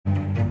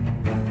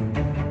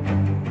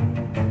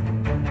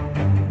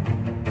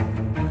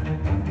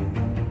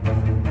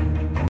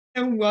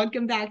and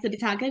welcome back to the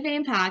Talk of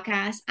Fame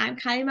podcast. I'm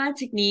Kaima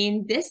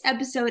Tikneen. This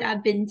episode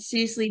I've been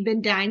seriously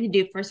been dying to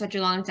do for such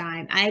a long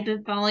time. I've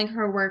been following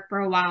her work for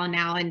a while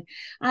now, and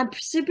I'm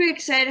super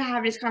excited to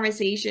have this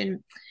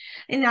conversation.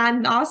 And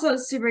I'm also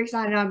super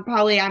excited. I'm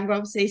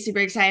going to say super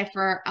excited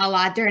for a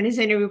lot during this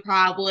interview,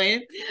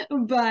 probably.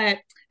 But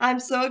I'm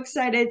so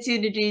excited to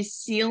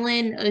introduce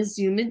Selin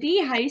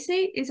Ozunaldim. How you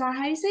say? Is that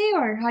how you say,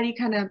 or how do you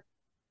kind of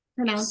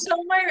pronounce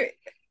So my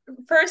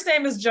first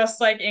name is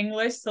just like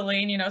English,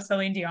 Selin,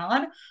 Celine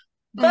Dion. it?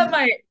 But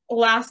my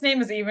last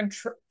name is even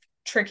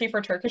tricky for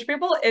Turkish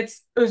people.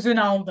 It's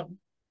Ozunaldim.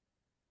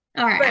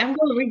 All right, But I'm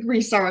going to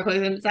restart my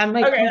quiz. I'm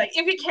like, okay, like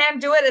if you can't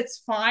do it, it's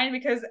fine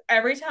because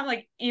every time,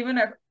 like even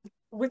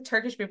with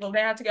Turkish people,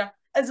 they have to go,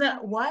 is it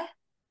what?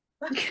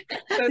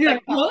 So it's you're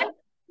like like, fine. huh?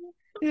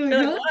 You're like,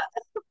 They're like, huh? what?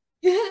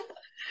 Yeah.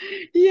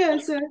 Yeah.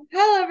 So,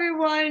 hello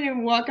everyone,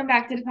 and welcome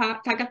back to the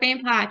Talk of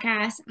Fame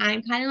podcast.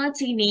 I'm Connie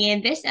Latini,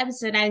 and this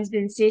episode has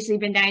been seriously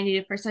been dying to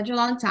do for such a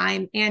long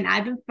time, and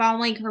I've been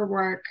following her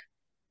work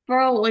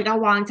for like a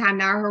long time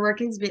now. Her work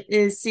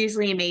is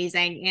seriously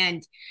amazing,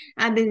 and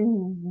I've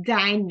been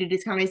dying to do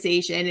this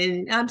conversation.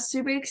 And I'm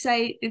super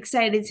excited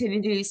to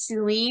introduce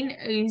Selin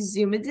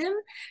Uzumadim,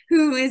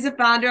 who is the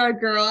founder of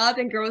Girl Up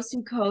and Girls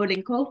Who Code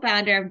and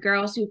co-founder of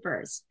Girls Who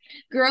First.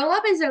 Girl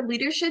Up is a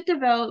leadership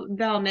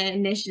development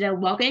initiative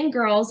welcoming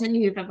girls and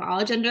youth of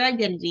all gender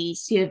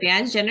identities to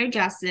advance gender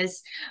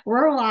justice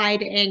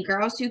worldwide, and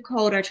Girls Who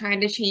Code are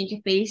trying to change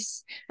the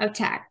face of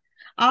tech.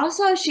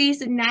 Also,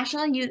 she's a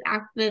national youth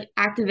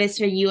activist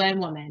for UN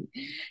Women.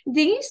 Thank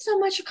you so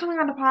much for coming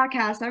on the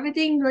podcast.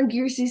 Everything like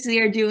you Cecily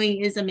are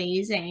doing is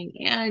amazing.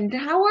 And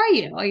how are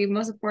you? Are you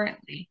most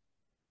importantly?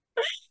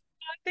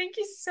 Thank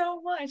you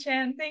so much,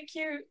 and thank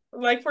you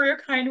like for your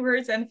kind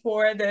words and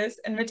for this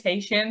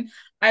invitation.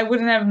 I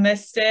wouldn't have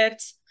missed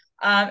it.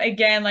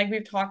 Again, like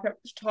we've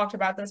talked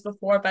about this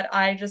before, but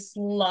I just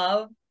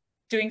love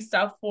doing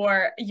stuff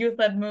for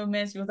youth-led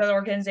movements, youth-led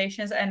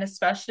organizations, and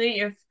especially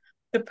if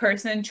the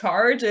person in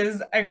charge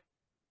is a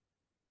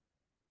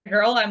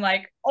girl, I'm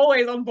like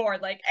always on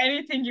board, like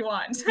anything you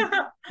want.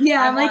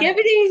 Yeah, I'm I'm like on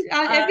it.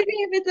 Uh, everything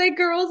if it's like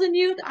girls and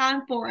youth,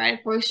 I'm for it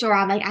for sure.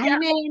 I'm like, yeah,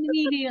 I'm in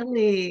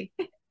immediately.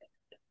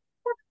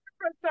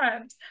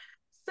 100%.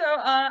 So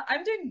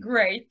I'm doing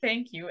great,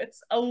 thank you.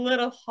 It's a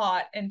little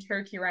hot in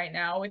Turkey right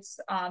now. It's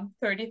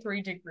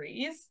 33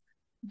 degrees,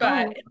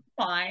 but Oh, it's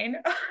fine.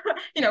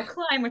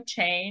 Climate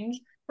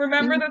change.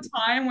 Remember the mm,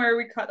 time where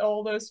we cut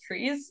all those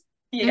trees?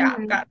 Yeah,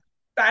 mm. that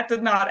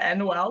did not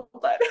end well,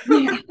 but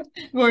Yeah,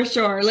 for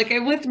sure. Like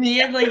with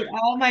me, it's like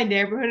all my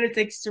neighborhood is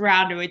like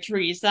surrounded with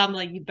trees. So I'm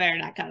like, you better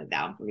not cut it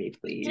down for me, yeah.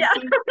 please.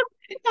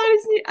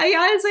 I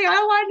honestly, I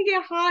don't want it to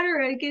get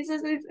hotter because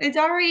it's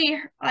already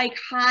like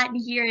hot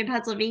here in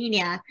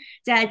Pennsylvania.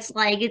 That's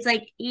like it's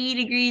like 80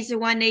 degrees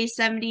one day,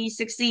 70,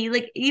 60.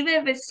 Like even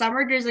if it's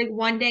summer, there's like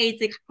one day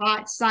it's like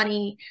hot,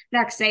 sunny.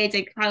 Next day it's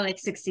like probably like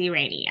 60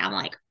 rainy. I'm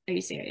like, are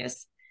you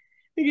serious?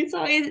 Like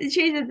it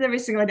changes every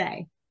single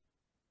day.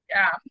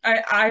 Yeah,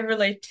 I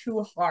relate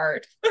too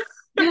hard.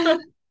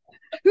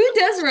 Who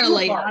does Too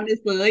relate, hard.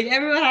 honestly? Like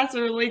everyone has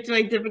to relate to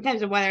like different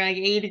types of weather, like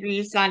 80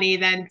 degrees sunny,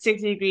 then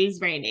 60 degrees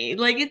rainy.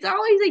 Like it's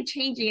always like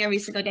changing every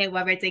single day,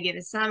 whether it's like in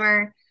the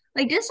summer.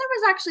 Like this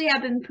summer's actually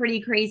have been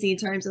pretty crazy in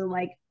terms of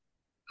like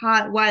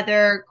hot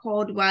weather,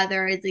 cold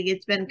weather. It's like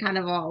it's been kind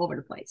of all over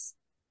the place.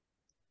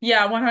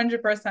 Yeah,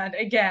 100%.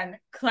 Again,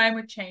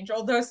 climate change,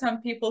 although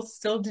some people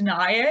still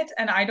deny it,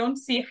 and I don't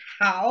see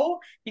how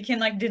you can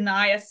like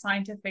deny a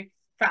scientific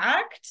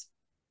fact,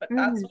 but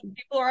that's what Mhm.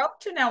 people are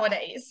up to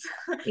nowadays.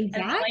 And claiming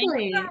that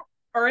Exactly.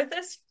 Earth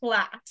is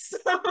flat.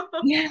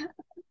 Yeah.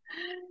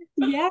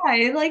 Yeah.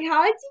 Like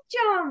how did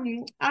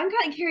I'm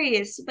kind of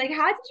curious. Like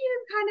how did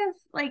you kind of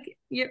like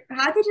your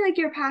how did you like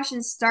your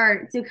passion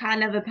start to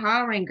kind of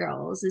empowering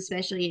girls,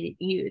 especially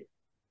youth?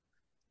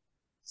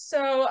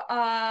 So,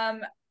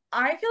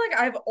 I feel like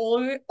I've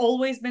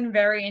always been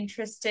very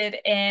interested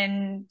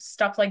in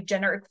stuff like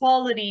gender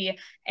equality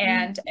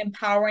and Mm-hmm.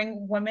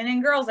 empowering women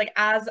and girls, like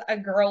as a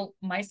girl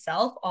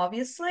myself,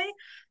 obviously.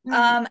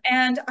 Mm-hmm.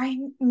 And I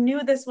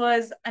knew this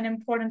was an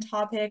important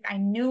topic. I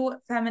knew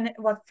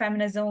what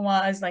feminism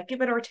was, like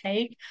give it or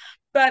take.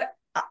 But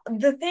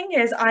the thing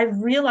is, I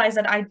realized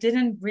that I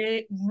didn't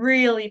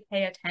really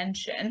pay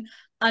attention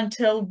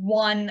until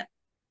one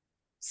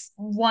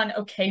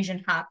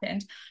occasion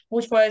happened,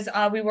 which was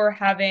we were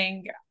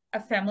having a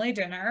family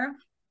dinner,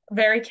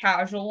 very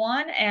casual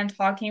one, and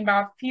talking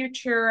about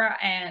future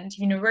and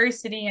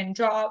university and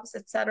jobs,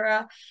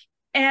 etc.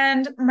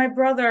 And my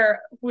brother,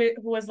 who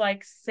was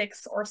like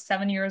 6 or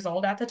 7 years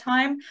old at the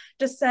time,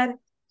 just said,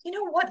 "You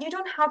know what? You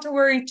don't have to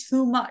worry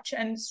too much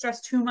and stress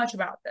too much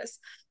about this,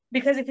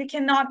 because if you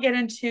cannot get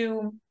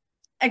into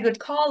a good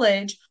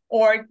college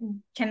or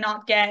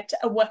cannot get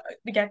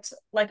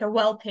like a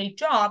well-paid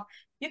job,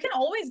 you can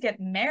always get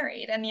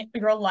married and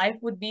your life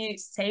would be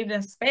saved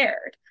and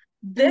spared.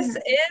 This Mm-hmm.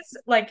 is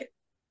like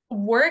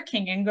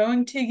working and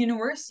going to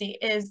university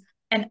is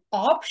an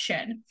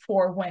option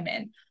for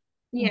women.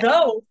 Yeah.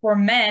 Though for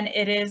men,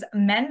 it is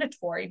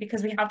mandatory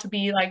because we have to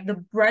be like the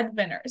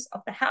breadwinners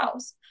of the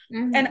house.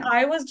 And Mm-hmm.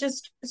 I was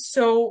just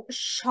so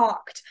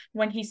shocked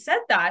when he said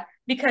that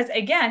because,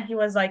 again, he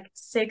was like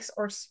 6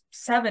 or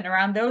 7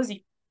 around those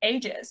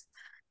ages,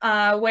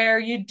 where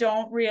you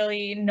don't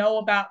really know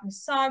about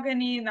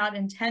misogyny, not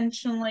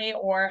intentionally,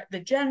 or the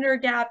gender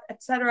gap,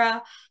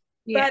 etc.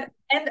 Yeah. But,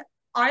 and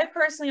I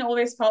personally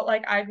always felt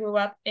like I grew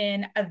up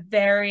in a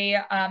very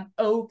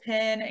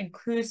open,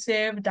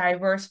 inclusive,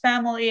 diverse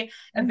family,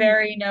 a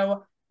very,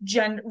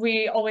 Mm-hmm.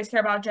 we always care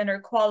about gender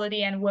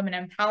equality and women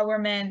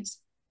empowerment.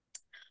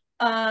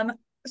 Um,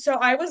 so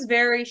I was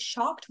very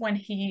shocked when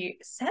he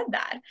said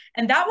that.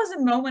 And that was a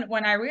moment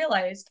when I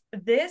realized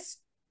this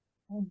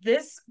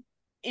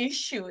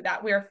issue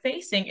that we're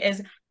facing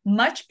is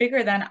much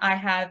bigger than I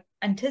have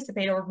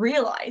anticipated or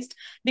realized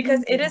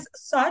because it Mm-hmm. is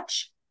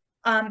such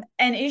an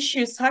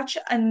issue, such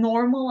a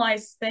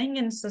normalized thing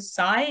in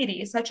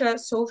society, such a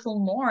social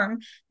norm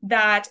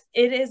that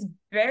it is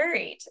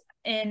buried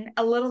in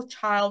a little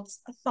child's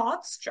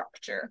thought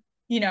structure,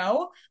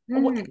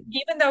 Mm-hmm.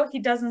 even though he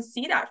doesn't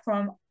see that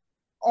from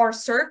our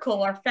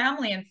circle, our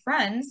family and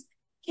friends,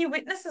 he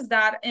witnesses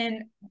that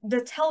in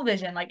the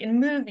television, like in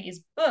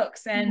movies,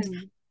 books, and Mm-hmm.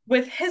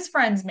 with his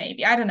friends,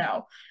 maybe, I don't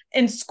know,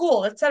 in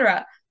school,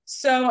 etc.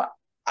 So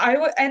I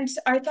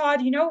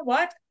thought, you know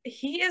what?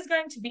 He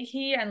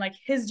and like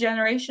his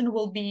generation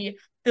will be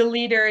the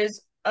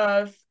leaders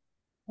of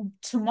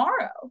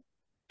tomorrow.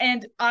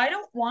 And I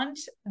don't want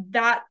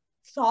that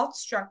thought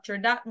structure,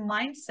 that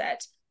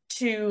mindset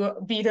to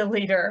be the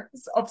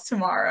leaders of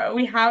tomorrow.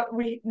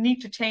 We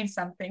need to change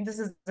something. This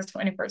is the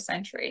 21st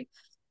century.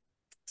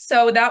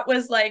 So that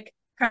was like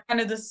kind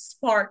of the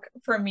spark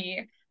for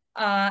me.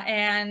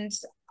 And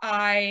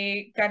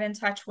I got in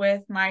touch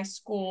with my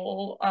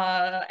school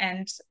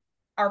and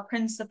our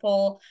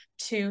principal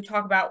to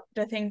talk about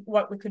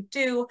what we could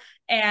do.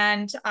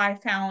 And I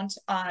found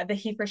the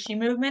He for She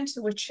movement,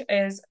 which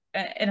is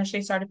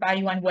initially started by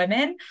UN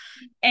Women.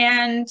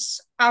 And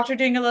after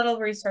doing a little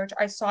research,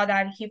 I saw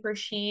that He for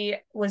She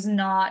was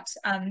not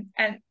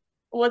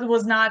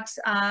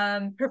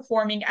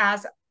performing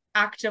as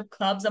active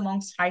clubs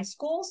amongst high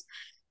schools.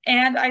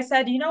 And I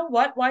said, you know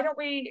what? Why don't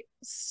we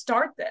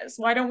start this?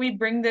 Why don't we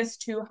bring this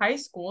to high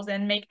schools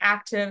and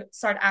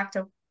start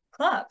active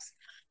clubs?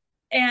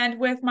 And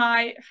with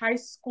my high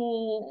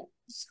school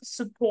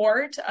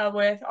support,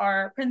 with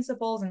our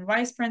principals and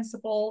vice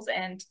principals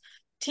and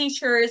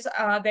teachers,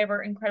 they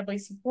were incredibly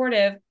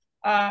supportive.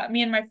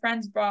 Me and my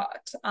friends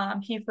brought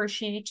He for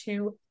She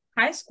to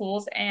high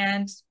schools,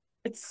 and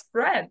it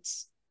spread.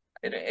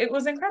 It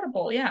was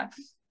incredible, yeah.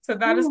 So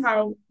that is how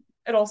Oh,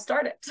 it all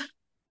started.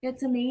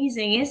 that's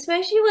amazing,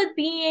 especially with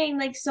being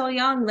like so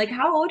young. Like,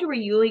 how old were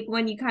you like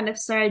when you kind of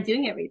started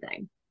doing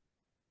everything?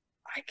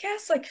 I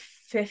guess like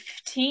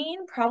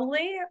 15,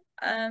 probably.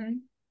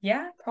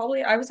 Yeah,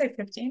 probably. I would say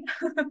 15.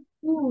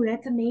 Ooh,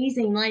 that's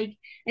amazing. Like,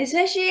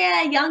 especially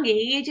at a young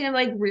age and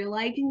like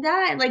realizing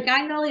that. Like,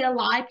 I know like a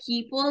lot of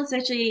people,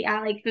 especially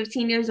at like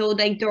 15 years old,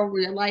 like don't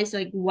realize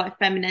like what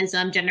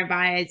feminism, gender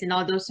bias, and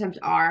all those terms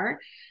are.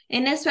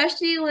 And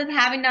especially with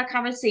having that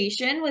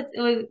conversation with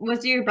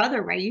was your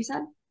brother, right? You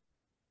said?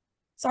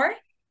 Sorry?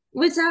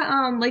 Was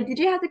that like did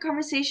you have the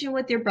conversation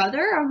with your brother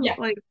or Yeah.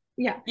 like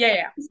yeah. Yeah,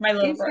 yeah. My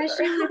little brother.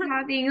 Especially with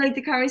having like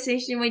the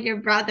conversation with your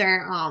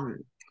brother,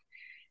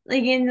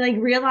 like in like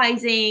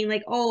realizing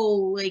like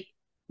oh like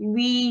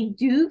we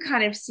do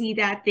kind of see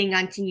that thing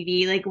on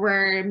TV like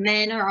where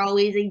men are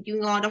always like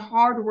doing all the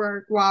hard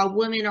work while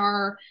women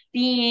are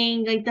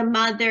being like the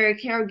mother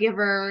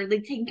caregiver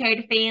like taking care of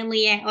the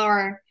family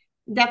or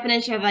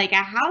definition of like a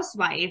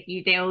housewife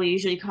you they'll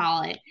usually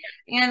call it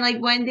and like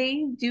when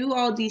they do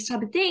all these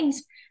type of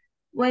things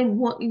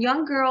when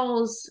young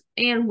girls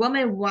and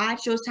women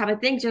watch those type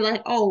of things they're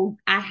like oh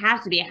I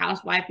have to be a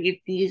housewife if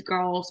these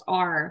girls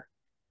are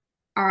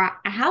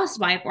a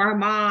housewife or a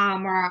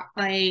mom or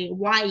a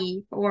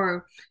wife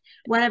or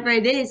whatever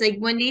it is like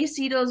when they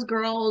see those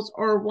girls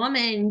or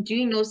women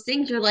doing those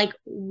things you're like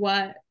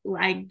what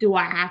like do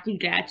I have to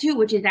do that too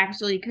which is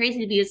actually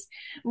crazy because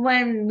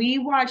when we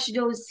watch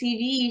those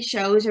TV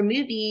shows or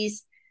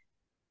movies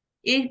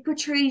it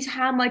portrays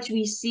how much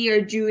we see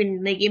or do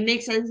and like it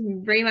makes us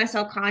very much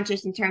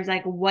self-conscious in terms of,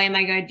 like what am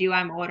I going to do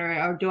I'm older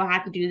or do I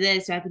have to do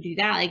this do I have to do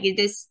that like it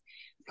is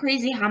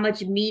crazy how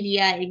much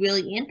media it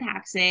really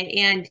impacts it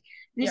and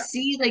to Yeah.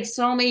 see like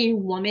so many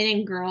women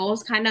and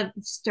girls kind of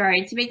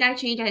starting to make that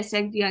change at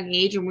such a young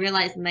age and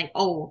realizing like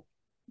oh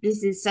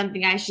this is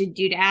something I should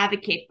do to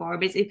advocate for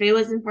because if it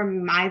wasn't for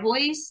my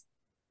voice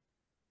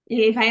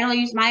if I don't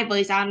use my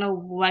voice, I don't know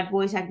what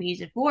voice I can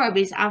use it for.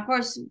 Because of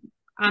course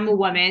I'm a Mhm.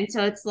 woman,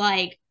 so it's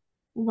like,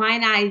 why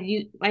not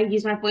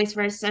use my voice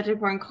for such an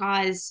important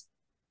cause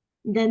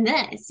than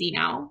this, you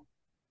know?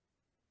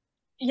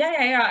 Yeah,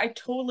 yeah, yeah. I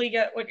totally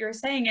get what you're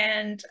saying.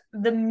 And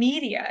the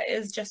media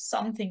is just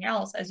something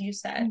else, as you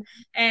said.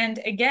 And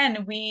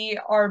again, we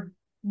were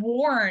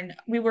born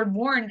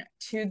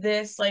to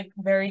this like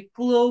very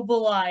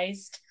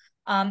globalized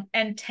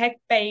and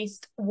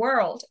tech-based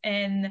world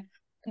in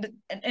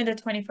the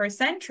 21st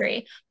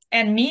century.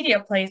 and media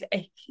plays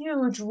a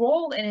huge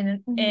role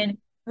in Mhm.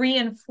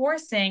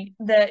 reinforcing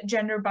the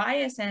gender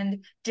bias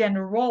and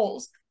gender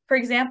roles. For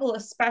example,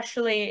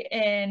 especially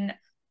in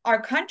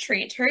our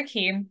country,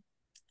 Turkey,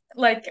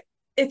 like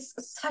it's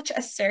such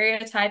a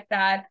stereotype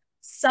that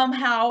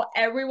somehow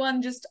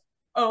everyone just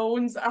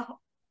owns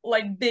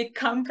like big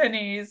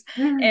companies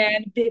Mhm.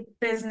 and big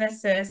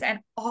businesses, and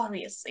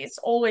obviously it's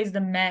always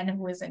the man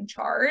who is in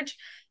charge,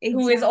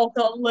 who is Exactly.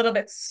 also a little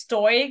bit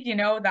stoic, you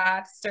know,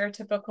 that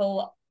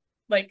stereotypical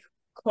like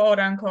quote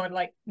unquote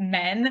like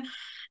men,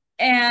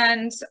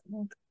 and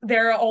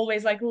they're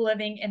always like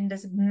living in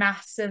this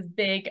massive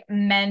big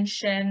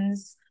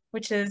mansions,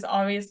 which is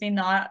obviously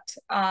not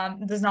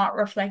does not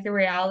reflect the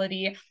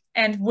reality.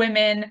 And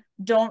women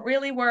don't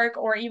really work,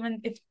 or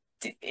even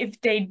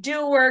if they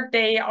do work,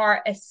 they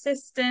are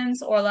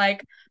assistants or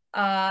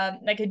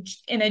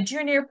in a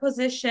junior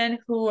position,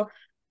 who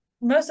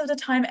most of the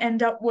time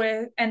end up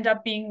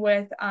being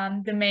with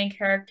the main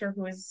character,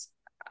 who is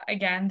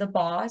again the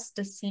boss,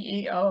 the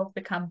CEO of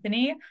the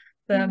company,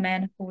 the Mhm.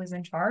 man who is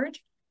in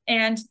charge.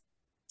 And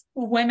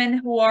women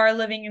who are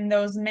living in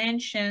those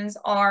mansions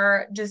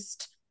are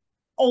just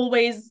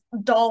always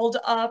dolled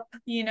up,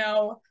 you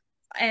know,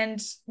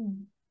 and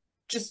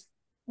just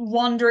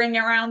wandering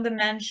around the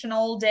mansion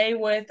all day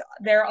with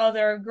their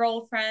other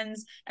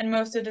girlfriends. And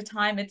most of the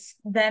time, it's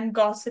them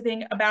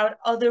gossiping about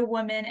other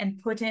women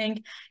and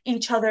putting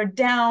each other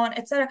down,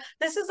 etc.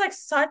 This is like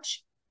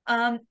such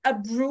a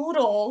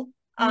brutal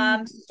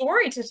Mhm.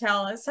 story to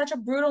tell. It's such a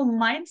brutal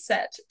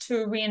mindset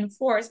to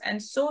reinforce,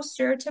 and so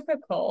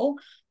stereotypical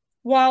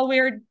while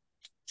we're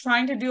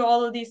trying to do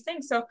all of these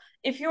things. So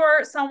if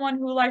you're someone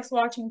who likes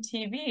watching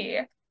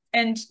TV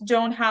and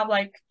don't have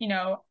like, you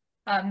know,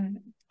 um,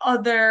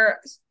 other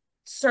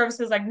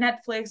services like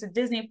Netflix or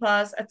Disney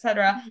Plus,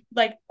 etc.,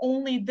 like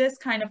only this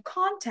kind of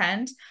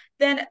content,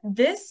 then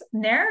this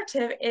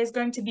narrative is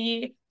going to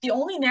be the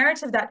only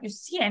narrative that you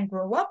see and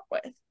grow up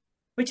with,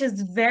 which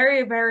is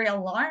very, very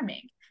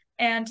alarming.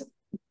 And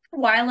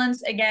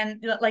violence,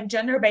 again, like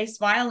gender-based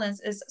violence,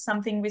 is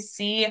something we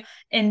see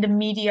in the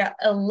media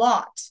a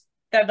lot,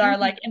 that are Mhm.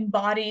 like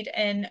embodied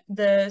in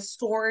the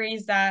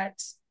stories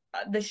that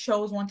the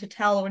shows want to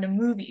tell, or the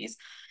movies.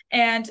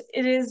 And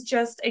it is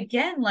just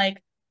again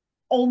like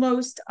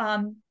almost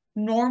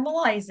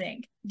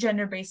normalizing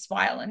gender-based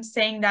violence,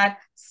 saying that,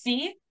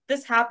 see,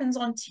 this happens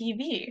on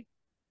TV,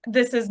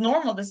 this is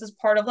normal, this is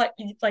part of like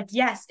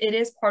yes, it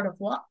is part of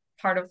life,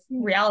 part of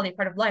reality,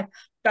 part of life,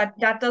 but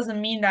that doesn't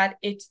mean that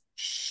it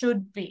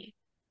should be,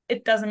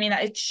 it doesn't mean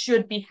that it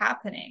should be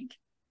happening.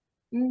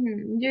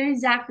 Mhm. You're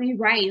exactly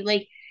right.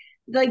 Like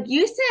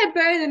you said it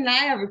better than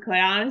I ever could,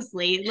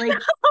 honestly.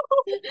 I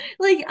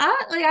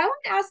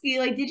want to ask you,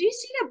 like, did you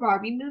see the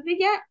Barbie movie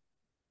yet?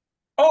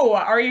 Oh,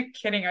 are you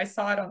kidding? I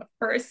saw it on the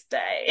first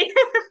day.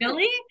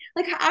 Really?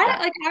 Yeah.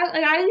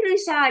 I literally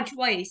saw it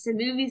twice. The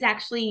movie's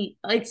actually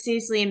like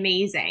seriously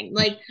amazing.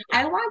 Like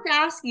I wanted to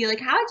ask you, like,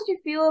 how did you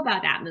feel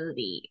about that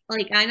movie?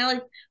 Like I know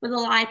like with a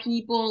lot of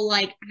people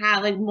like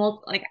have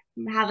like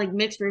have like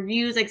mixed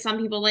reviews. Like some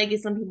people like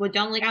it, some people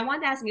don't. Like I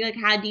wanted to ask you, like,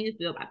 how do you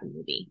feel about the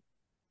movie?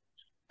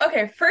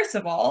 Okay, first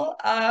of all,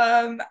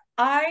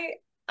 I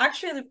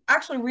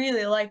actually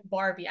really like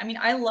Barbie. I mean,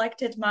 I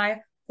liked it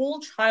my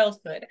whole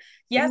childhood.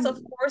 Yes, of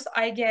Mm, course,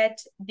 I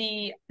get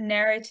the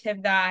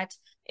narrative that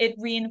it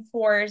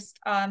reinforced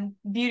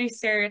beauty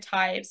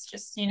stereotypes,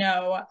 just, you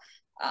know,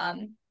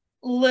 um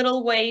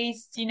little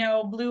waist, you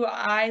know, blue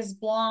eyes,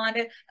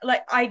 blonde.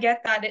 Like I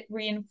get that it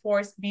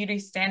reinforced beauty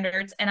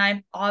standards, and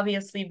I'm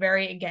obviously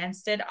very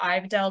against it.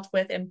 I've dealt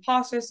with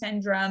imposter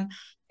syndrome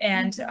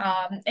and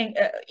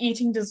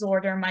eating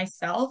disorder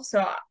myself.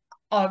 So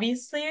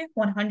obviously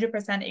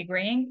 100%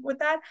 agreeing with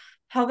that.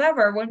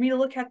 However, when we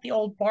look at the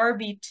old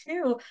Barbie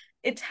too,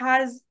 it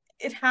had,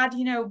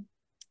 you know,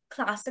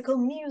 classical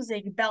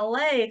music,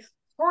 ballet,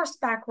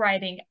 horseback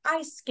riding,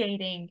 ice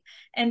skating,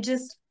 and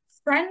just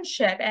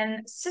friendship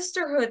and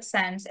sisterhood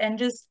sense, and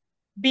just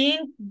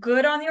being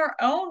good on your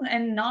own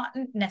and not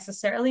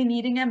necessarily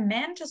needing a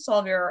man to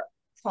solve your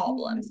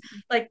problems.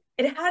 mm, Like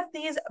it had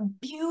these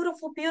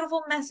beautiful,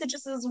 beautiful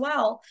messages as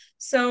well.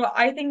 So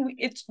I think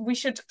we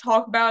should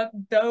talk about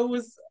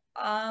those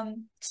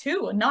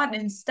two, not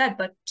instead,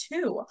 but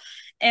two.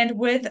 And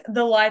with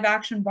the live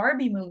action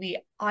Barbie movie,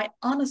 I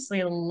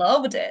honestly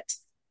loved it.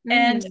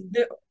 And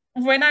mm,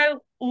 when I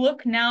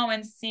look now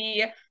and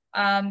see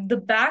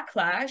the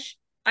backlash,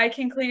 I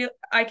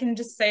can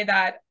just say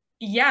that,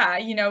 yeah,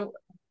 you know,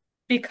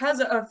 because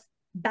of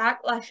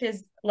backlashes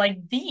like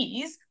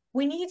these,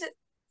 we need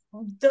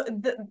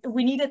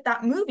we needed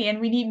that movie, and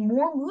we need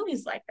more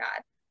movies like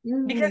that,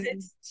 because mm.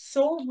 it's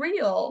so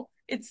real.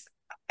 It's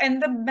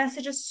and the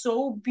message is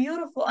so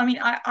beautiful. I mean,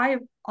 I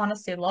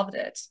honestly loved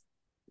it.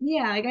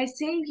 Yeah, like I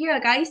same here.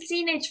 Like I've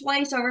seen it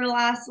twice over the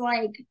last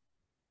like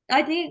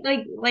I think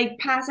like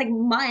past like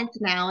month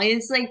now.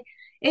 It's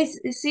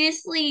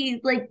seriously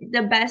like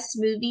the best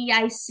movie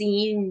I've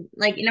seen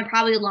like in a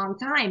probably a long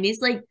time. It's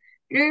like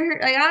I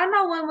don't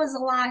know when was the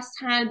last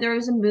time there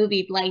was a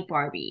movie like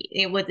Barbie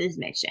with this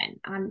mission.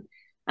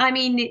 I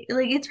mean,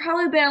 like it's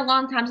probably been a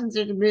long time since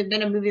there's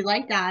been a movie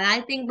like that. And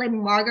I think like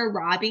Margot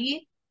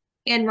Robbie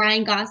and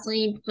Ryan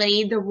Gosling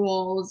played the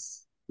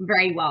roles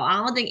very well. I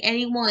don't think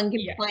anyone can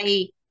Yeah.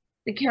 play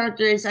the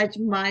characters such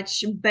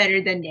much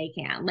better than they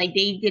can. Like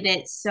they did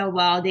it so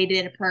well. They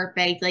did it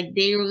perfect. Like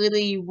they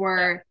really Yeah.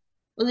 were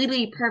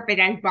literally perfect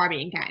as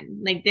Barbie and Ken.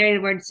 Like they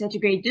were such a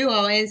great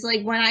duo. And it's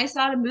like when I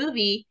saw the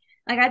movie,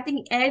 like I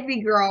think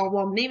every girl,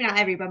 well, maybe not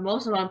every, but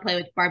most of them play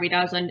with Barbie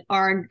dolls and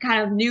or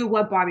kind of knew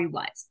what Barbie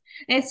was.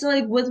 And so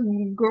like with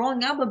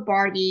growing up with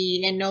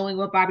Barbie and knowing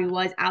what Barbie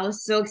was, I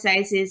was so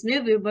excited to see this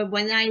movie. But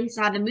when I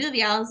saw the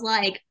movie, I was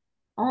like,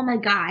 oh my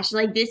gosh,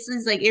 like this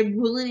is like it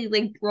really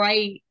like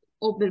bright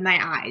opened my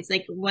eyes.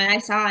 Like when I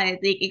saw it,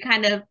 like it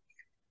kind of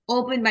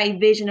opened my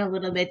vision a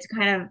little bit to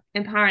kind of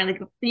empower like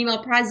a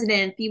female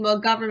president, female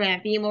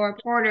government, female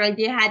reporter. Like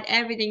they had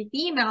everything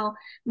female.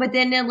 But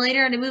then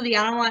later in the movie,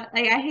 I don't want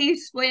like I hate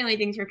spoiling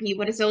things for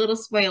people, but it's a little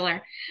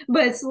spoiler.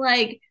 But it's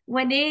like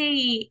when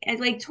they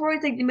like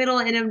towards like the middle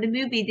end of the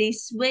movie, they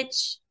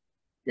switch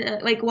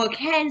like well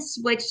Ken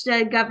switched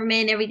the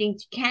government and everything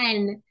to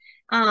Ken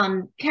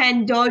Dojo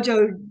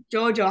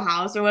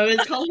House or whatever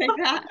it's called like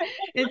that.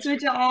 It's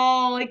switch it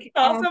all like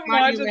Awesome Barbie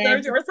Watch of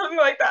Land. Dojo or something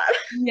like that.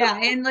 Yeah,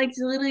 and like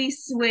to literally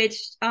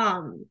switched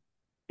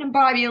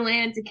Barbie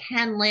Land to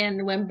Ken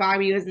Land when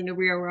Barbie was in the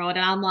real world.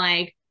 And I'm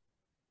like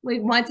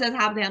once that's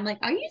happening, I'm like,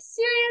 are you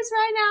serious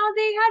right now?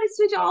 They had to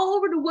switch all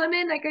over to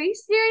women. Like, are you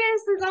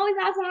serious? This always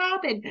has to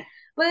happen.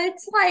 But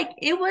it's like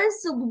it was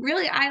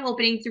really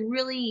eye-opening to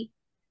really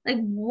like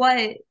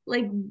what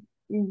like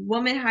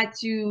women had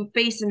to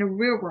face in the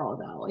real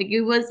world though. Like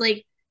it was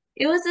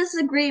just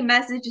a great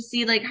message to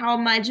see like how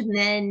much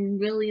men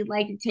really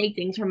like to take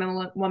things from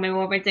a woman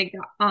over it's like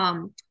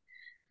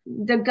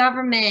the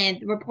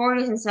government,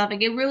 reporters and stuff.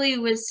 Like it really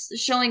was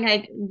showing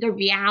like the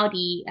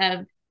reality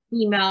of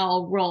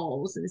female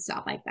roles and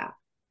stuff like that.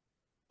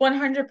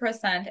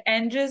 100%.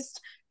 And just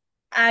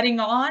adding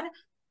on,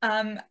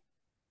 um,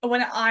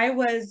 when I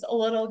was a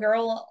little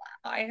girl,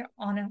 I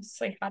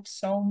honestly had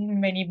so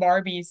many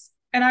Barbies.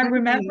 And I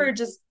remember Mhm.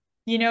 just,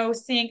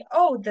 seeing,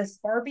 oh, this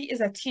Barbie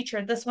is a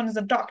teacher, this one is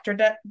a doctor,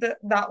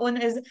 that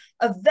one is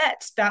a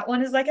vet, that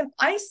one is like an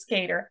ice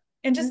skater.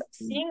 And just Mhm.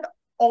 seeing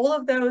all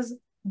of those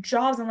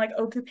jobs and like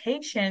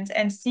occupations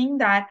and seeing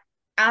that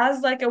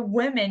as like a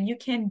woman, you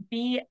can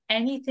be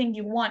anything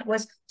you want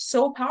was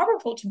so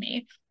powerful to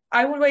me.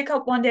 I would wake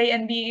up one day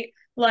and be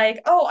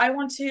like, oh, I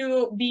want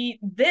to be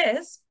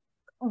this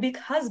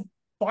because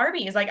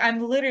Barbie is like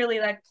I'm literally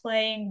like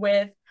playing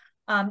with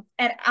an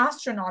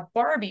astronaut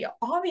Barbie.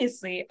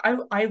 Obviously,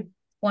 I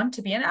want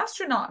to be an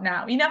astronaut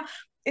now.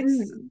 It's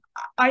Mhm.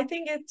 I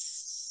think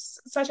it's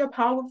such a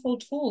powerful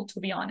tool to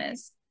be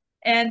honest.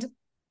 And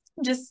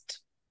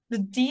just the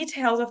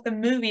details of the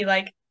movie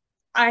like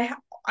I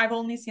I've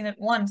only seen it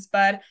once,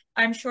 but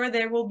I'm sure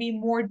there will be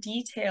more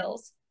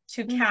details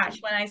to catch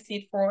Mhm. when I see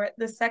it for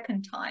the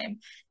second time.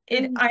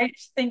 Mhm. I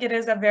think it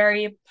is a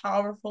very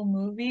powerful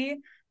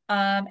movie.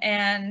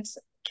 And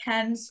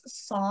Ken's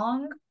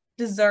song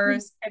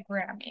deserves a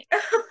Grammy.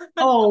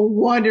 Oh,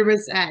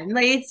 100%.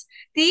 Like it's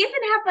they even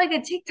have like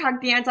a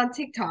TikTok dance on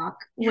TikTok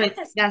with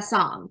Yes, that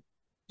song.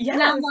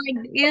 And I'm yes,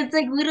 like, it's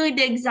like literally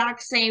the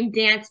exact same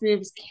dance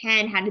moves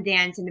Ken had to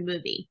dance in the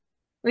movie,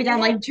 which I'm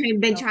it is. like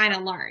been trying to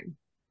learn.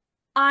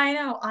 I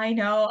know, I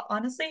know.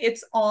 Honestly,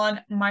 it's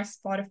on my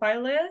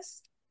Spotify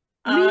list.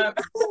 Me Um,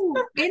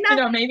 too.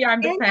 maybe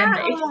I'm the In fan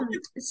that base.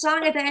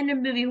 song at the end of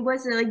the movie,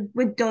 was it like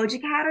with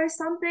Doja Cat or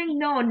something?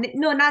 No,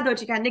 no, not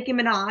Doja Cat, Nicki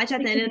Minaj at the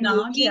end Nicki of the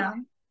Minaj, movie. yeah.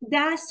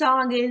 That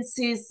song is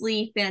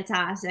seriously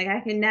fantastic.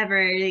 I can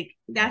never like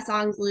that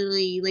song's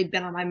literally like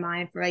been on my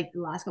mind for like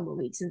the last couple of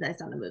weeks since I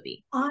saw the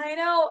movie. I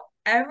know.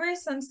 Ever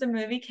since the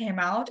movie came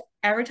out,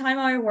 every time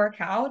I work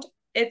out,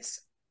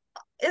 it's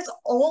it's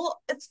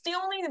the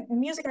only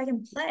music I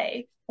can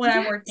play when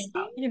I'm Yeah, working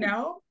out, you same.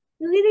 know?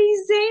 Literally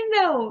same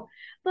though.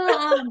 But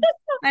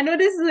I know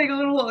this is like a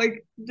little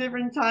like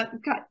different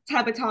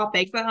type of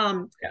topic, but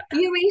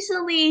you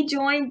recently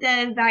joined the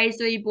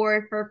advisory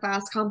board for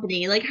Fast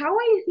Company. Like, how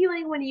are you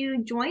feeling when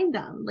you joined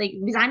them? Like,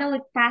 because I know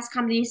like Fast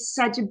Company is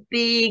such a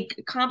big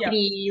Yeah.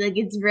 company, like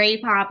it's very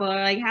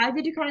popular. Like, how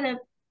did you kind of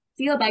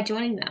feel about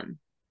joining them?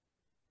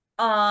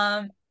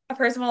 Um,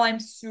 First of all, I'm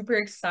super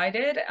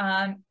excited.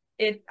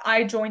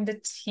 I joined the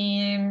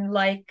team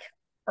like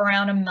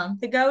around a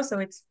month ago, so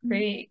it's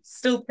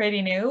still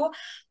pretty new.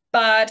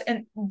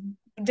 And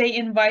they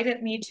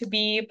invited me to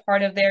be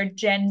part of their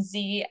Gen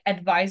Z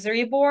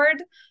advisory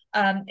board.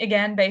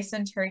 Again, based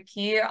in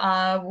Turkey.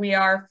 We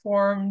are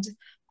formed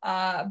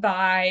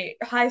by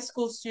high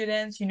school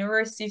students,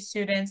 university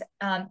students,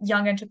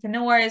 young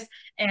entrepreneurs,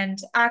 and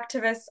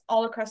activists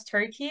all across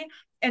Turkey.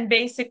 And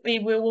basically,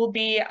 we will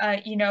be,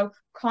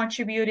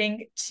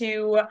 contributing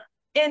to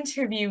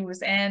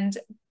interviews and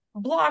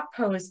blog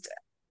posts,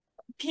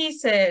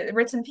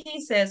 written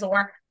pieces,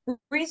 or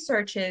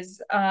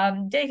researches,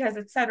 data,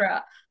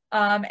 etc.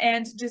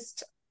 And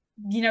just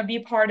be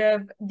part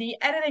of the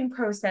editing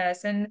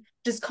process and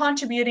just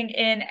contributing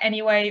in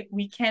any way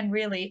we can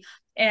really.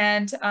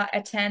 and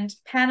attend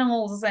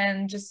panels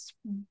and just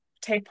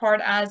take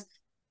part as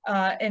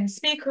in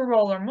speaker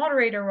role or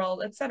moderator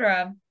role,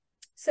 etc.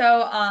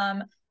 So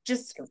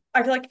just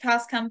I feel like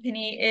Fast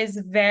Company is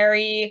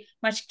very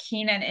much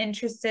keen and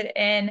interested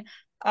in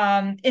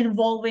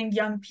involving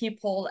young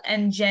people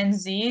and Gen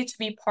Z to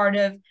be part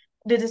of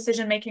the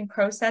decision-making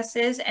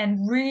processes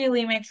and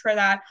really make sure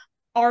that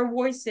our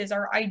voices,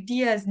 our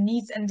ideas,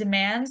 needs, and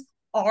demands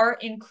are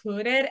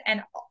included,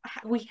 and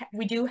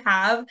we do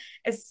have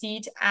a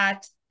seat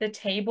at the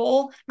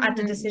table, at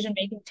the Mm-hmm. decision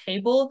making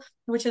table,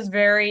 which is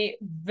very,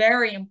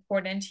 very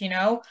important,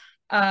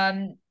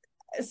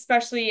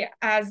 especially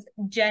as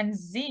Gen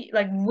Z,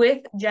 like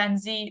with Gen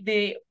Z,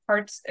 the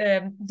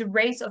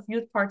rates of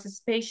youth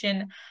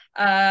participation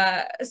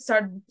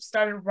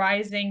started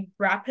rising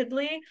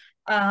rapidly,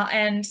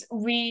 and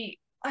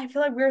I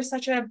feel like we're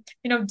such a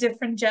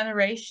different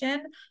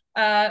generation.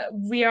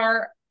 We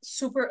are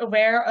super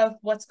aware of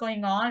what's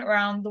going on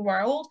around the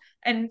world,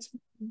 and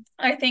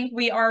I think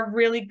we are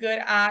really good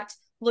at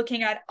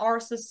looking at our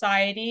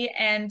society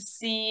and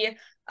see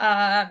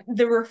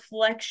the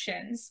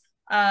reflections,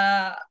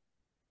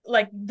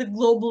 like the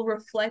global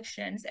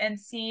reflections, and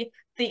see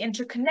the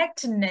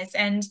interconnectedness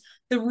and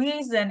the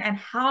reason and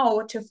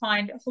how to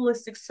find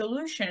holistic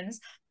solutions.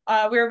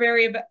 We're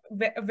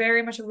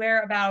very much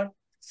aware about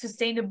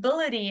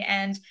sustainability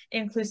and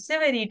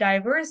inclusivity,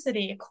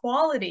 diversity,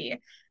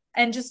 equality,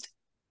 and just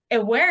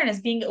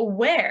awareness, being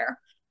aware.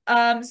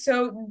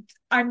 So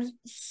I'm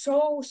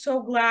so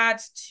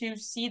glad to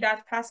see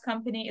that Fast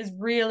Company is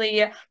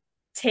really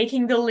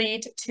taking the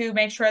lead to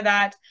make sure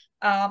that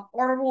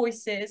our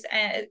voices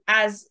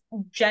as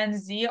Gen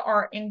Z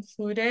are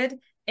included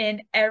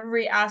in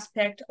every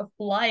aspect of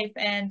life,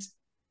 and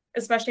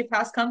especially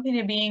Fast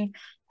Company being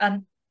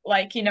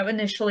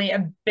initially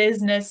a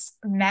business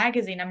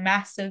magazine, a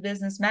massive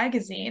business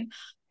magazine,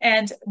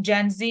 and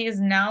Gen Z is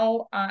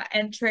now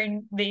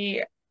entering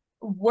the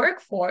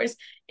workforce,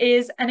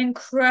 is an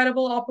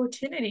incredible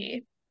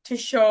opportunity to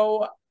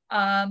show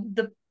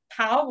the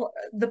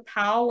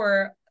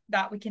power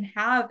that we can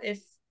have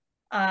if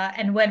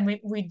and when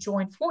we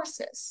join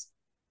forces.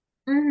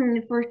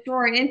 Mm-hmm, for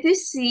sure. And to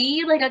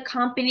see like a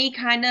company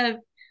kind of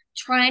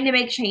trying to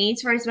make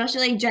change for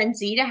especially like Gen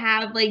Z to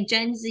have like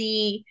Gen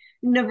Z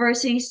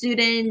university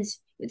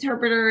students,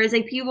 interpreters,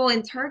 like people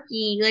in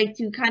Turkey, like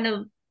to kind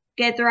of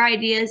get their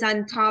ideas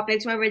on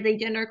topics, whether it's like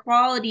gender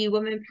equality,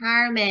 women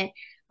empowerment,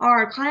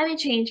 or climate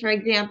change, for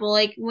example.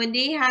 Like when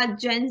they had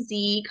Gen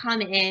Z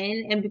come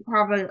in and be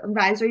part of an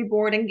advisory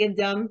board and give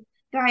them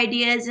their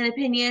ideas and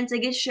opinions,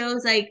 like it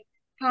shows like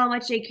how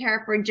much they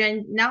care for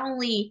Gen, not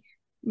only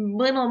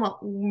millennial,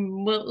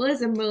 what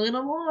is it,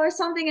 millennial or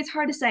something? It's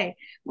hard to say.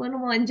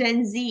 Millennial and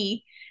Gen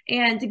Z,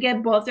 and to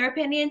get both their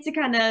opinions to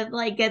kind of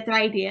like get their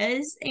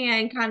ideas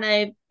and kind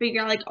of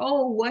figure out like,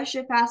 oh, what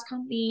should Fast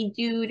Company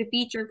do to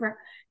feature for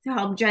to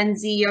help Gen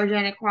Z or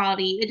Gen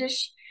equality?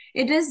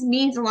 It just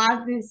means a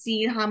lot to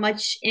see how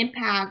much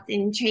impact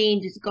and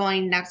change is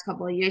going next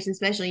couple of years,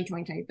 especially in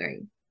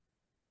 2023.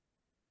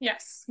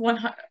 Yes,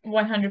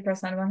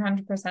 100%,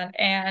 100%.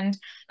 And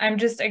I'm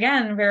just,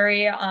 again,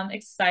 very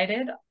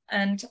excited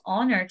and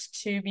honored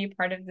to be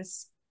part of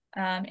this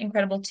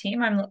incredible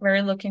team. I'm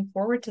very looking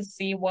forward to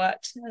see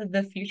what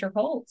the future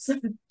holds.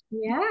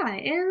 Yeah,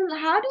 and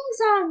how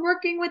does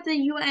working with the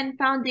UN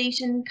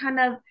Foundation kind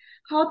of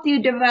help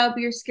you develop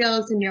your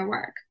skills in your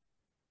work?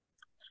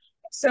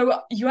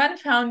 So UN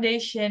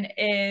Foundation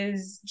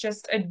is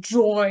just a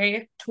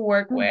joy to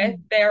work with.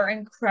 Mhm. They're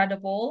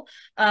incredible.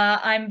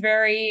 I'm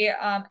very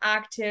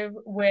active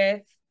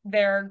with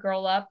their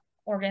Girl Up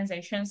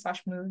organization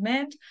slash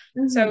movement.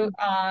 So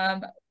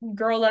Mhm.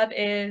 Girl Up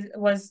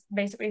was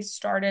basically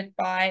started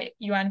by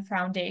UN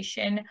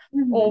Foundation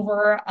Mhm.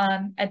 over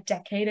a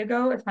decade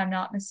ago, if I'm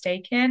not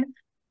mistaken,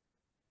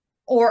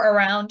 or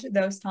around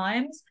those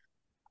times.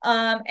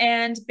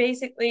 And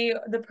basically,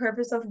 the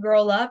purpose of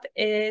Girl Up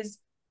is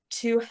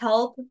to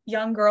help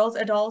young girls,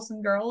 adults,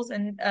 and girls,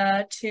 and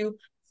to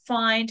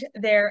find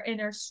their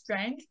inner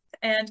strength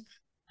and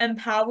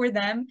empower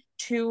them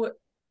to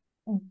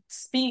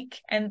speak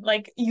and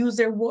like use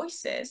their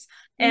voices.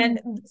 And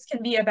Mhm. this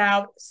can be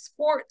about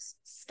sports,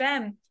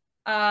 STEM,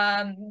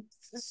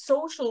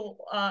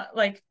 social, how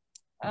do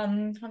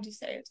you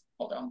say it?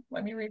 Hold on,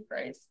 let me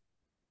rephrase.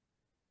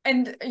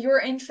 And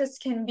your interests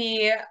can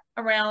be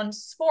around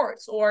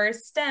sports or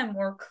STEM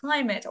or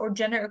climate or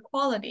gender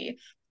equality.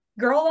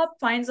 Girl Up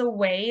finds a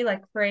way,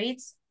 like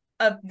creates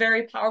a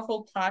very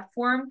powerful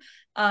platform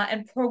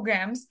and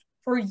programs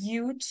for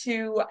you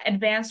to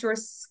advance your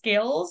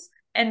skills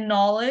and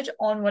knowledge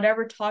on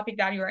whatever topic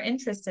that you're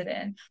interested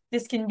in.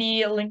 This can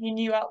be linking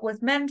you up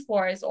with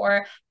mentors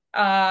or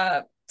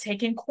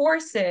taking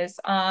courses,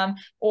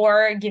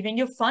 or giving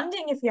you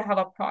funding if you have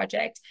a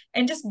project,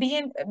 and just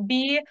be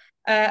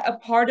a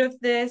part of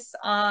this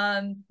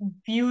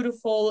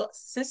beautiful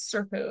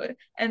sisterhood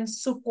and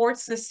support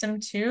system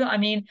too. I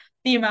mean,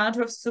 the amount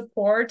of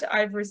support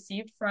I've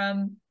received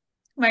from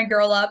my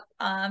Girl Up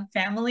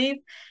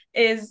family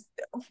is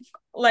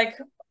like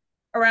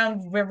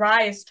around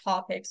various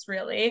topics,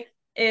 really.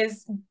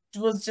 is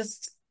was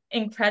just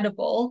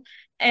incredible.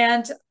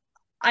 And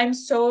I'm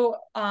so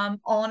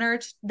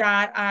honored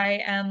that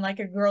I am like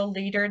a girl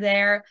leader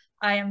there.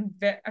 I'm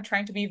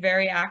trying to be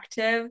very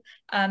active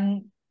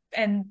um,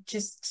 and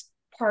just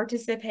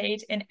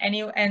participate in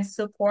any and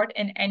support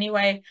in any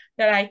way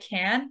that I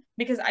can,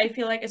 because I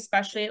feel like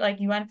especially like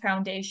UN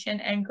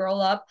Foundation and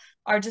Girl Up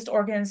are just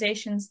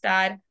organizations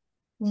that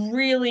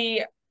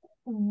really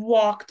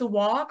walk the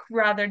walk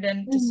rather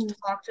than just Mhm.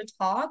 talk to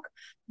talk.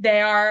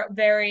 They are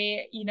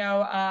very,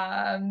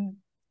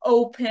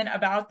 open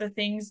about the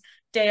things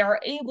they are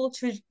able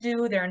to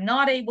do, they're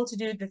not able to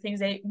do, the things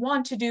they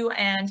want to do,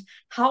 and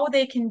how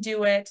they can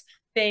do it.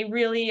 They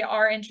really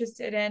are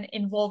interested in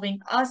involving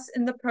us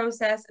in the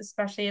process,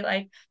 especially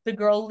like the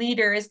girl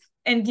leaders,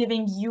 and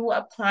giving you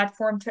a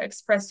platform to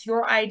express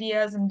your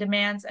ideas and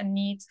demands and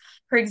needs.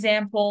 For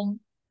example,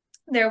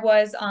 there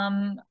was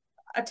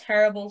a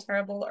terrible,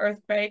 terrible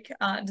earthquake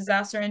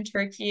disaster in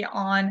Turkey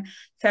on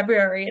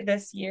February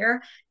this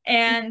year.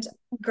 And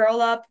Girl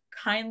Up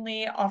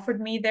kindly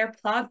offered me their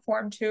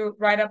platform to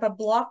write up a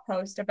blog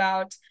post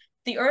about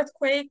the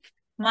earthquake,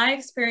 my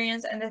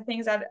experience, and the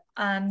things that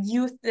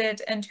youth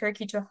did in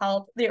Turkey to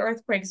help the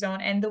earthquake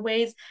zone and the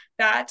ways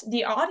that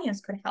the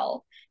audience could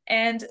help.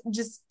 And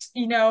just,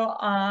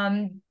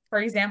 for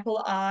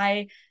example,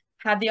 I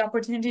had the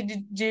opportunity to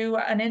do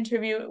an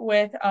interview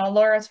with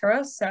Laura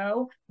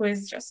Taroso, who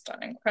is just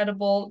an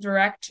incredible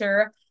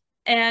director,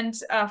 and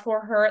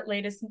for her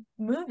latest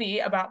movie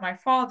about my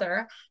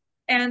father.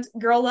 And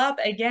Girl Up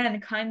again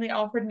kindly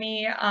offered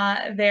me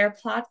their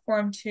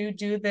platform to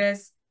do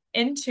this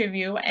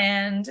interview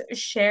and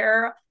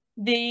share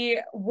the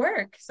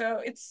work. So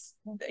it's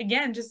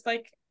again just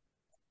like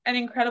an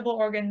incredible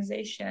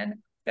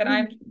organization that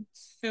I'm Mhm.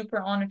 super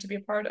honored to be a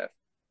part of.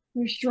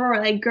 For sure.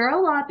 Like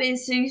Girl Up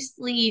is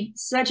seriously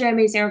such an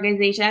amazing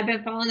organization. I've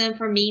been following them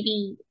for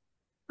maybe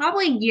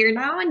probably a year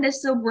now, and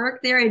just the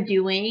work they're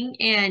doing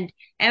and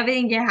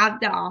everything they have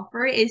to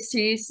offer is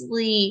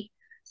seriously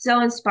so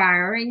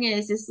inspiring. And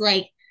it's just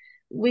like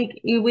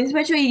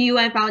especially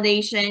UN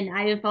Foundation,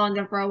 I've been following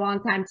them for a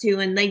long time too,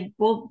 and like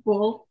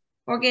both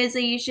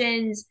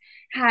organizations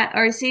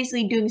are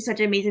seriously doing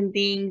such amazing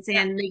things,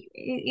 Yeah.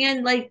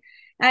 and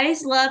I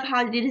just love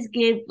how they just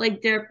give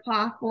like their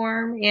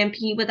platform and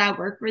people that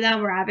work for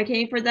them or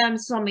advocating for them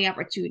so many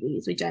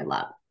opportunities, which I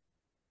love.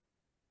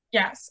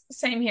 Yes,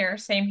 same here,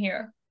 same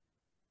here.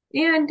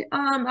 And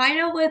I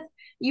know with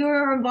you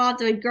were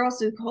involved with Girls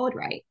Who Code,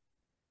 right?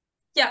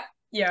 Yeah,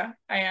 yeah,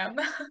 I am.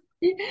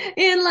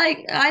 And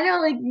like I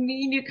know like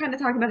me and you kind of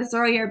talked about this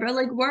earlier, but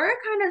like what are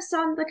kind of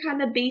some of the kind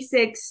of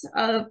basics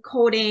of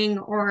coding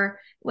or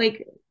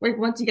like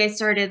once you guys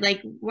started,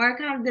 like what are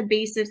kind of the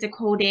basics of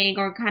coding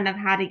or kind of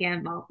how to get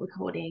involved with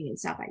coding and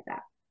stuff like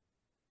that?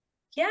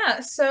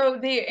 Yeah, so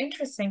the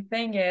interesting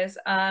thing is,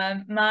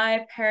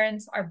 my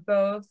parents are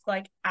both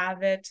like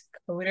avid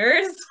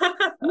coders.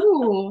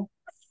 Ooh.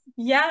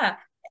 Yeah.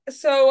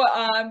 So,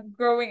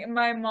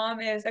 my mom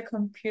is a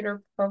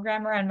computer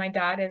programmer and my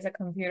dad is a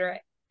computer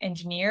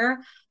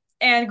engineer.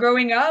 And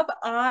growing up,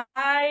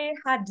 I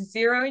had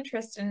zero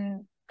interest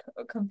in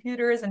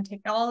computers and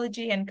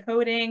technology and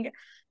coding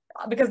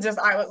because just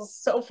I was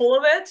so full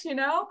of it.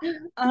 Yeah.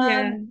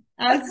 Um,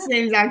 I was the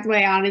same exact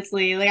way,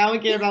 honestly. Like I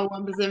don't care about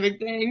one specific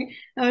thing.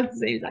 I was the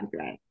same exact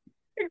way.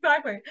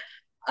 exactly.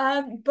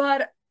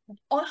 But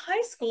on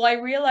high school, I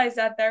realized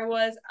that there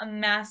was a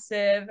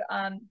massive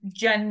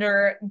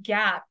gender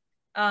gap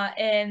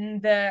in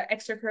the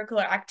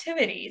extracurricular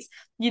activities,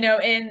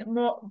 in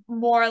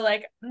more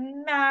like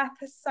math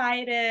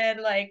sided,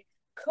 like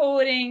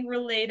coding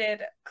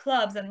related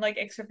clubs and like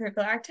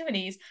extracurricular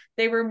activities.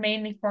 They were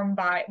mainly formed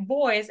by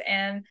boys,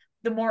 and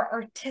the more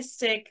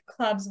artistic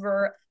clubs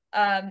were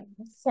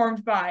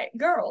formed by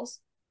girls.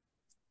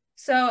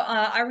 So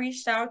I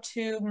reached out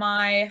to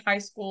my high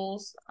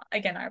schools.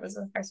 Again, I was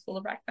a high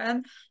schooler back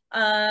then.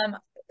 Um,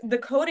 the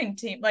coding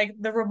team, like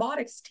the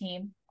robotics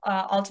team,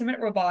 Ultimate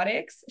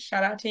Robotics.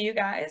 Shout out to you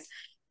guys.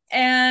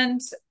 And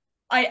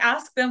I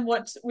asked them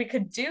what we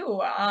could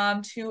do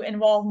to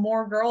involve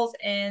more girls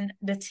in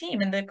the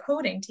team, in the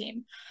coding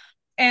team.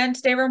 And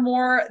they were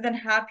more than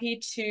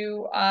happy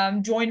to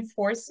join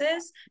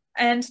forces.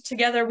 And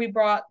together we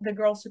brought the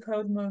Girls Who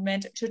Code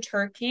movement to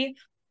Turkey.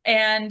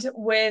 And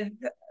with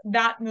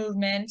that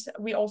movement,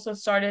 we also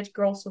started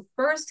Girls Who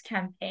First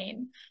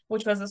campaign,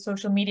 which was a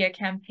social media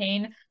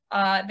campaign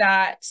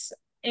that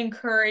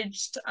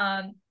encouraged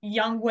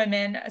young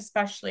women,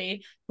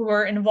 especially who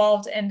were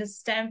involved in the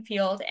STEM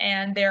field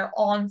and their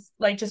own,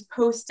 like just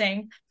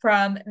posting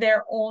from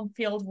their own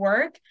field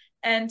work.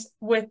 And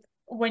with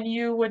when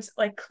you would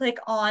like click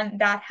on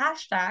that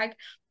hashtag,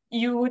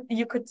 you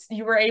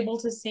were able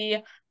to see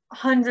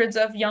hundreds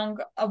of young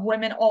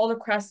women all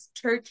across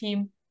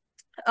Turkey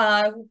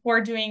who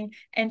are doing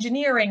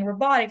engineering,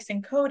 robotics,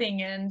 and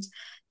coding, and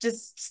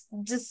just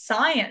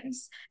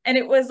science. And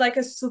it was like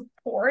a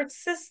support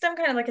system,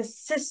 kind of like a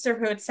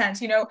sisterhood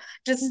sense,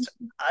 just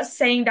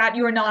saying that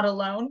you're not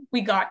alone,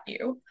 we got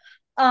you.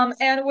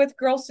 And with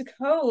Girls to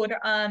Code,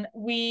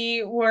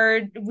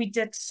 we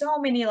did so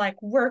many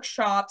like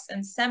workshops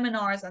and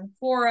seminars and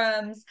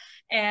forums,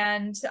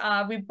 and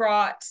we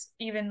brought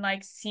even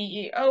like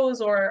CEOs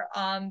or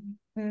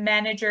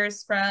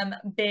managers from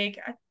big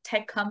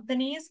tech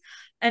companies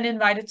and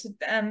invited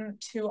them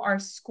to our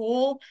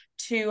school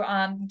to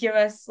give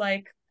us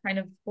like kind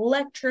of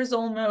lectures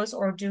almost,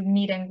 or do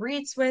meet and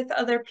greets with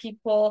other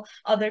people,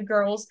 other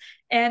girls.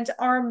 And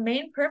our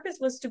main purpose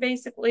was to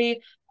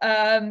basically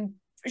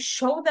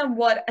show them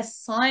what a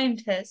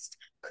scientist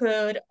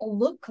could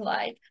look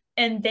like,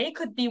 and they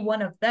could be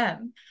one of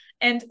them.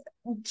 And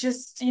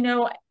just,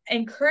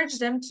 encourage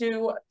them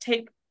to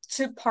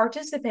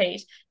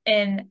participate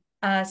in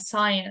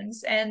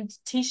science, and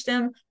teach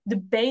them the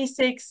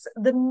basics,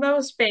 the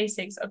most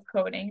basics of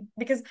coding.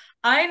 Because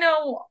I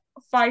know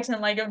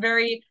Python like a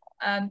very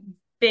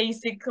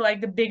basic,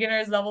 like the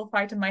beginner's level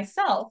Python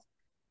myself,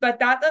 but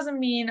that doesn't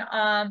mean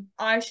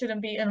I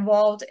shouldn't be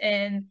involved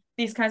in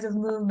these kinds of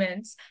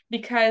movements,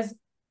 because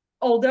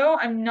although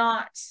I'm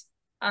not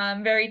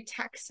very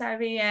tech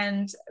savvy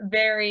and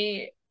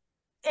very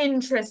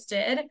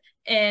interested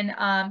in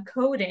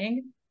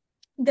coding,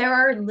 there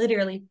are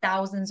literally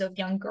thousands of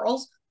young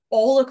girls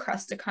all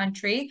across the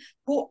country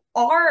who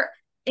are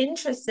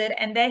interested,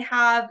 and they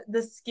have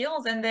the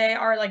skills, and they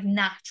are like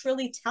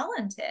naturally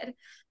talented,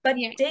 but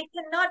Yeah. they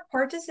cannot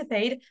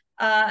participate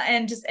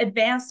and just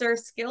advance their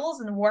skills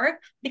and work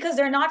because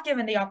they're not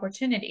given the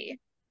opportunity.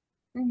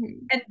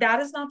 Mhm. And that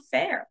is not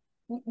fair.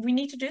 We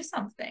need to do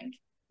something.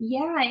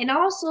 Yeah, and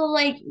also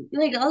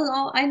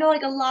I know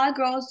like a lot of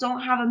girls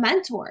don't have a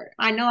mentor.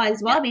 I know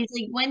as Yeah. well because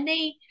like when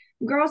they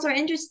girls are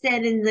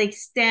interested in like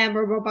STEM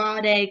or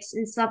robotics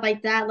and stuff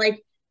like that,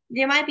 like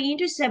they might be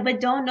interested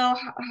but don't know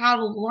how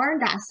to learn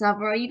that stuff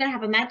or even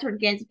have a mentor to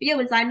get into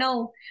fields. I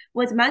know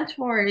with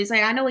mentors,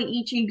 like I know with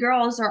Ichi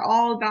girls are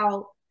all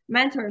about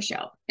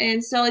mentorship.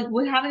 And so like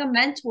with having a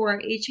mentor,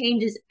 it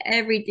changes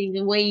everything,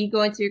 the way you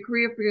go into your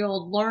career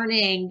field,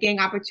 learning, getting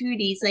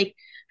opportunities. Like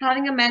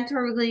having a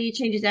mentor really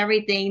changes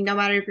everything, no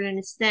matter if you're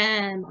in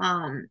STEM,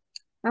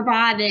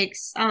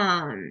 robotics,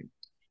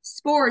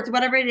 sports,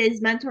 whatever it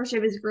is,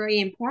 mentorship is very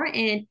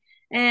important.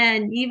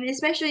 And even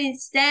especially in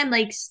STEM,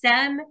 like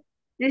STEM,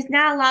 there's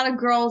not a lot of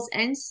girls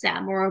in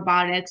STEM or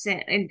robotics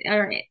and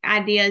or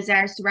ideas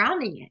that are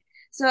surrounding it.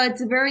 So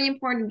it's very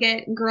important to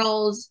get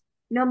girls,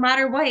 no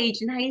matter what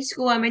age, in high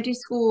school, elementary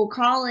school,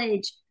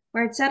 college,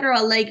 or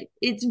etc. Like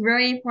it's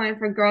very important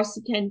for girls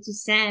to get into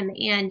STEM,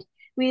 and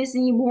we just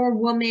need more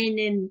women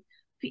and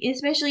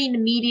especially in the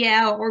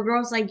media or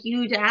girls like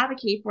you to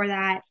advocate for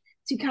that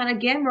to kind of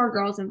get more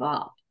girls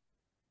involved.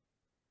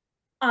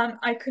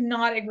 I could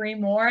not agree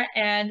more.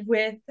 And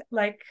with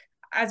like,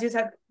 as you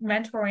said,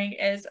 mentoring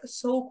is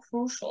so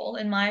crucial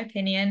in my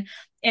opinion.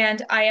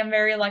 And I am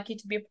very lucky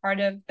to be a part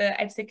of the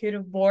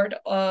executive board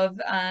of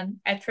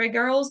ETRA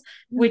Girls,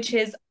 which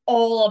is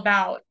all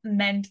about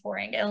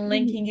mentoring and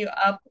linking Mhm. you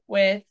up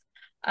with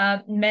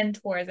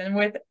mentors and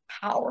with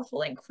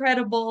powerful,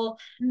 incredible,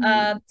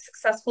 Mhm.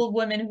 successful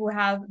women who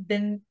have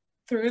been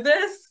through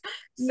this.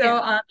 So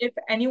Yeah, if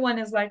anyone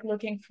is like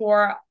looking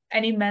for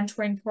any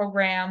mentoring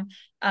program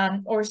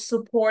or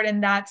support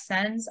in that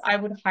sense, I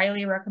would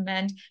highly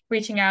recommend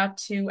reaching out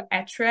to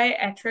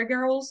ETRA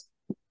Girls.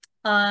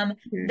 They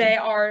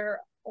mhm.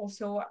 are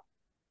also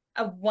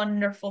a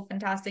wonderful,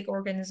 fantastic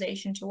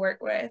organization to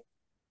work with.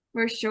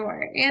 For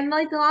sure. And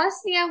like the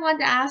last thing I wanted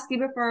to ask you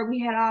before we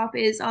head off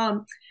is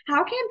how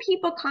can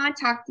people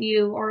contact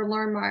you or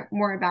learn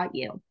more about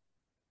you?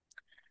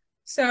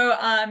 So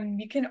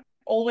you can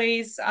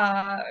always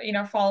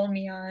follow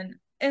me on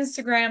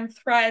Instagram,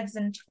 Threads,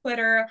 and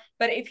Twitter.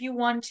 But if you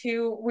want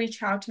to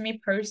reach out to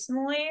me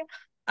personally,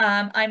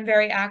 I'm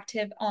very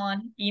active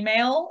on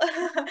email.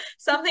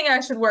 Something I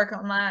should work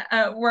on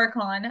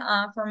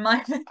for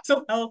my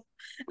mental health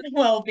and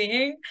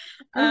well-being.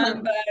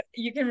 Uh-huh. But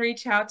you can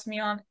reach out to me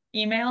on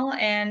email,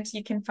 and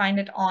you can find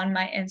it on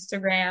my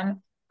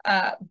Instagram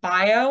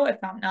bio, if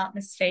I'm not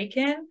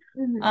mistaken.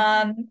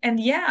 Mhm. And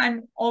yeah,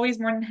 I'm always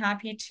more than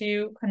happy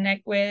to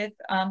connect with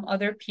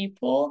other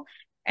people.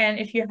 And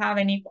if you have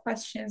any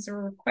questions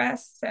or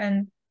requests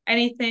and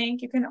anything,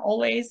 you can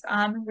always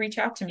reach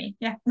out to me.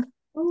 Yeah.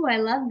 Oh, I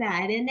love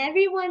that. And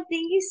everyone,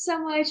 thank you so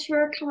much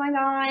for coming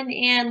on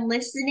and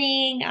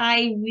listening.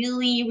 I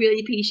really,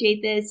 really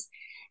appreciate this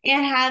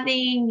and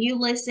having you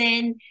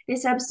listen.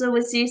 This episode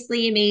was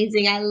seriously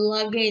amazing. I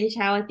love getting to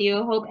chat with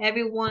you. I hope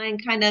everyone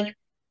kind of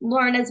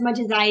learned as much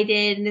as I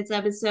did in this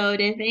episode.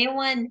 If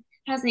anyone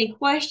has any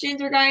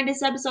questions regarding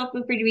this episode,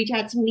 feel free to reach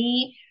out to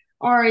me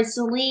or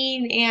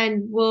Selin,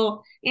 and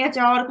we'll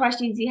answer all the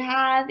questions you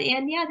have.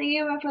 And yeah, thank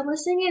you everyone for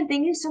listening, and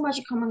thank you so much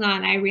for coming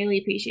on. I really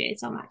appreciate it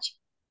so much.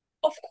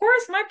 Of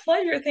course, my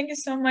pleasure. Thank you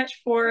so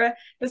much for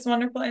this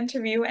wonderful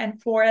interview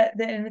and for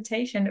the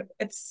invitation.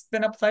 It's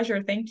been a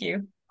pleasure. Thank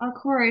you. Of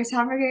course.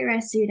 Have a great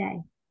rest of your day.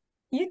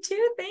 You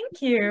too.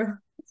 Thank you.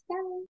 Bye.